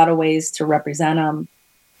 There's a lot of ways to represent them.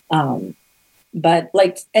 But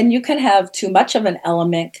and you can have too much of an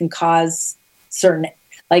element can cause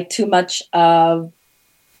too much of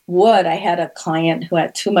wood. I had a client who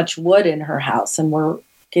had too much wood in her house, and we're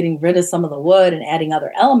getting rid of some of the wood and adding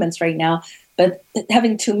other elements right now. But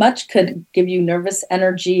having too much could give you nervous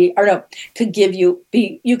energy,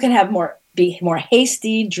 you can be more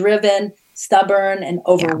hasty, driven, stubborn, and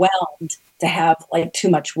overwhelmed to have too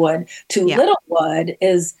much wood. Too little wood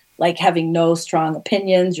is like having no strong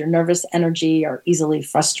opinions, your nervous energy, are easily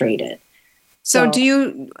frustrated. So do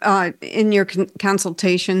you, in your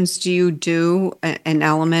consultations, do you do an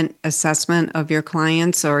element assessment of your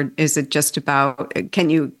clients, or is it just about,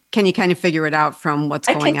 can you kind of figure it out from what's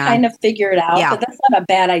going on? I can kind of figure it out, but that's not a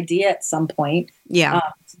bad idea at some point to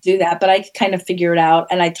do that. But I kind of figure it out,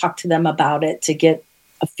 and I talk to them about it to get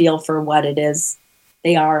a feel for what it is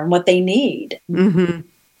they are and what they need. Mm-hmm.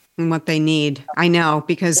 And what they need. I know,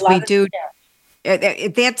 because we do.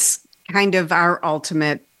 That's kind of our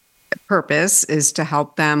ultimate purpose, is to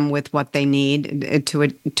help them with what they need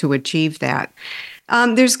to achieve that.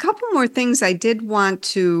 There's a couple more things I did want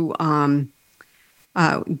to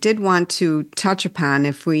touch upon,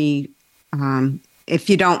 if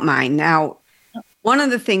you don't mind. Now, one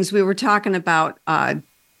of the things we were talking about,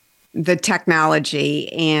 the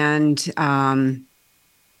technology and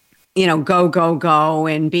go,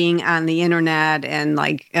 and being on the internet, and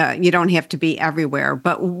you don't have to be everywhere.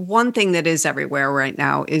 But one thing that is everywhere right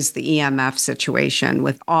now is the EMF situation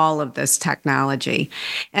with all of this technology.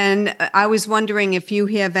 And I was wondering if you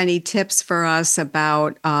have any tips for us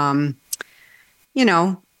about,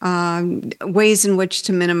 ways in which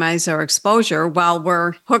to minimize our exposure while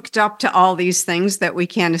we're hooked up to all these things that we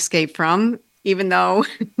can't escape from, even though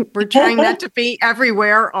we're trying not to be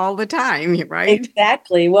everywhere all the time, right?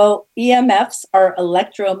 Exactly. Well, EMFs are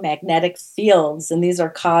electromagnetic fields, and these are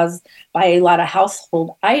caused by a lot of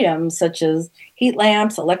household items such as heat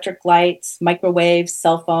lamps, electric lights, microwaves,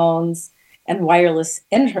 cell phones, and wireless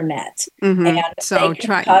internet. Mm-hmm. And they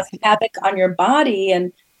can cause havoc on your body.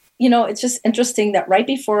 And, it's just interesting that right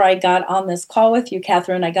before I got on this call with you,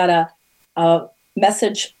 Catherine, I got a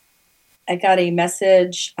message.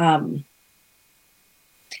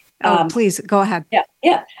 Please go ahead.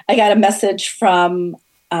 Yeah. I got a message from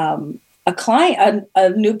a client, a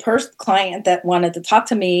new client that wanted to talk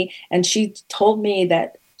to me, and she told me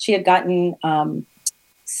that she had gotten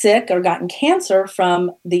sick or gotten cancer from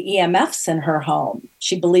the EMFs in her home.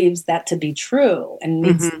 She believes that to be true, and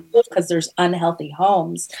needs to move because there's unhealthy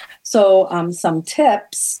homes. So some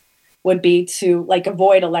tips would be to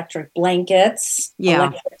avoid electric blankets,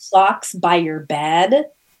 electric socks by your bed.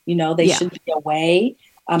 They should be away.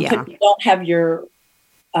 You don't have your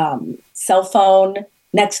cell phone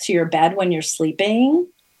next to your bed when you're sleeping.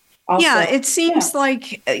 Also, it seems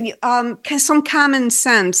like some common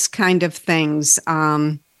sense kind of things,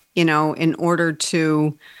 in order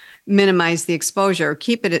to minimize the exposure,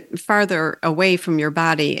 keep it farther away from your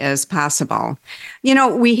body as possible.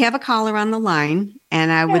 We have a caller on the line,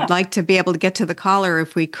 and I would like to be able to get to the caller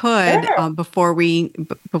if we could before we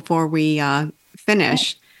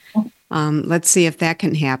finish. Let's see if that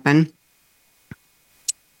can happen.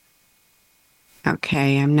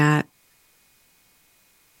 Okay, I'm not.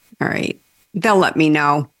 All right. They'll let me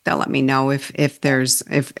know. If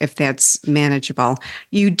that's manageable.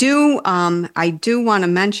 You do. I do want to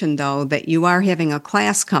mention though that you are having a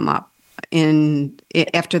class come up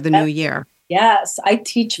after the new year. Yes, I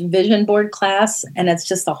teach vision board class, and it's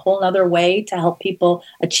just a whole other way to help people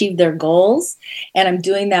achieve their goals. And I'm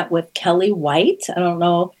doing that with Kelly White. I don't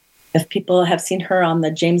know if people have seen her on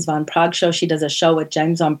the James Van Praagh show. She does a show with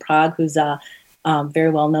James Van Praagh, who's a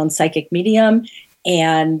very well-known psychic medium.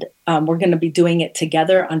 And we're going to be doing it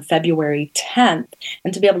together on February 10th.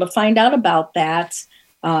 And to be able to find out about that,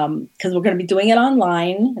 because we're going to be doing it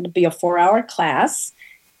online, it'll be a 4-hour class.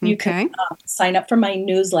 You can sign up for my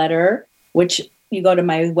newsletter, which you go to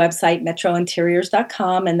my website,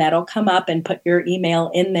 metrointeriors.com, and that'll come up, and put your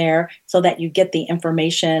email in there so that you get the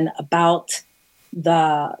information about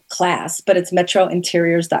the class. But it's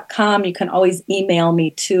metrointeriors.com. You can always email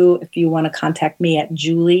me too if you want to contact me at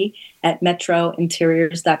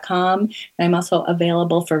julie@metrointeriors.com. And I'm also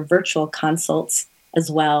available for virtual consults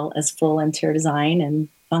as well as full interior design and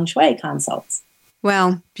Feng Shui consults.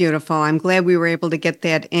 Well, beautiful. I'm glad we were able to get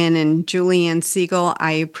that in. And Julianne Siegel,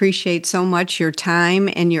 I appreciate so much your time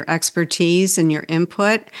and your expertise and your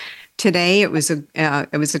input today. It was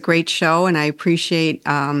a great show, and I appreciate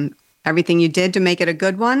everything you did to make it a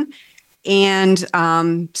good one. And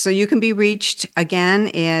so you can be reached again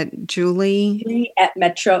at Julie at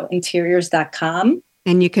metrointeriors.com.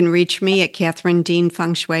 And you can reach me at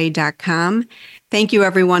CatherineDeanFengShui.com. Thank you,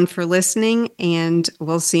 everyone, for listening, and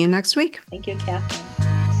we'll see you next week. Thank you, Catherine.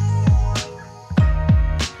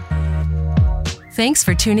 Thanks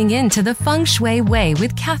for tuning in to the Feng Shui Way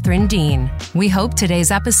with Catherine Dean. We hope today's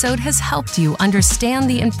episode has helped you understand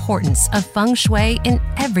the importance of Feng Shui in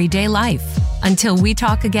everyday life. Until we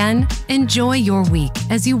talk again, enjoy your week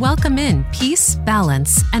as you welcome in peace,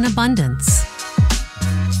 balance, and abundance.